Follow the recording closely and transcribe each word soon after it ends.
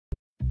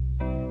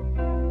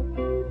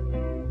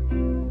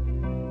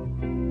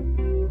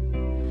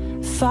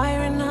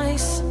fire and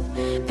ice.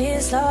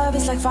 This love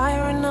is like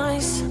fire and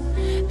ice.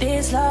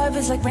 This love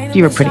is like rain.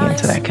 You were pretty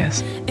into that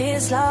kiss.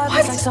 This love What?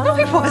 is like sun No, on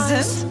it ice.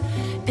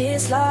 wasn't.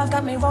 This love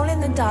got me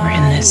rolling the dice. We're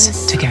in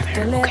this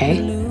together, okay?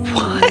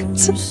 What?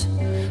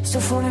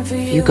 Still falling for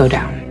you. You go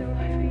down.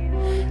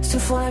 Still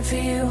falling for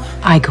you.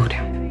 I go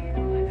down.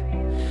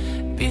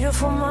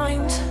 Beautiful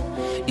mind.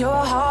 Your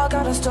heart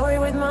got a story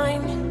with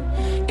mine.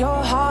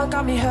 Your heart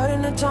got me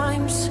hurting at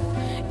times.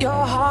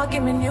 Your heart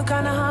gave me new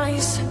kind of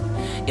highs.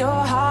 Your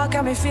heart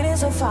got me feeling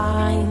so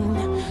fine.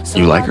 So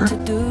You like her? what to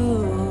do?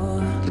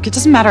 Look, it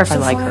doesn't matter if I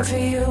Still like falling her. for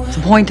you.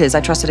 The point is,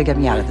 I trusted to get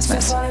me out of this Still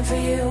mess. falling for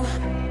you.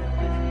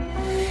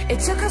 It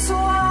took us a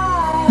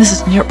while. This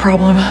isn't your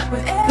problem.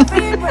 With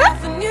every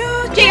breath and you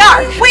JR,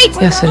 wait!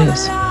 Yes, it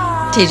is.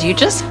 Did you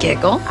just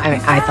giggle?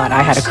 I thought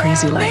I had a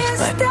crazy life,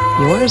 but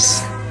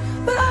yours?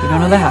 You don't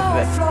know the half of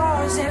it.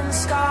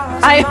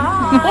 I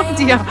have no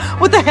idea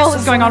what the hell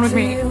is going on with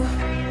me.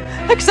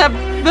 Except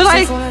that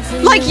I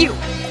like you,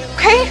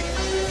 okay?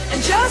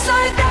 Just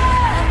like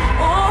that,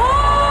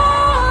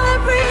 all I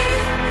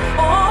breathe,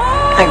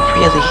 all I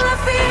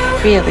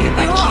really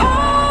like you.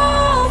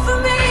 all for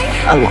me.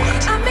 A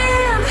lot. I'm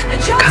in.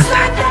 Just Got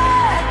like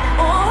that.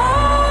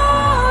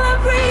 all I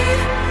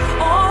breathe,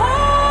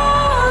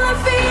 all I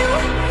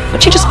feel. But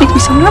you just make me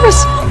so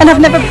nervous. And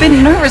I've never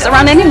been nervous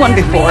around anyone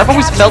before. I've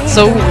always felt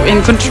so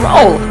in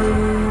control.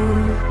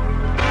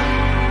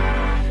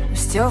 I'm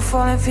still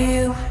falling for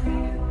you.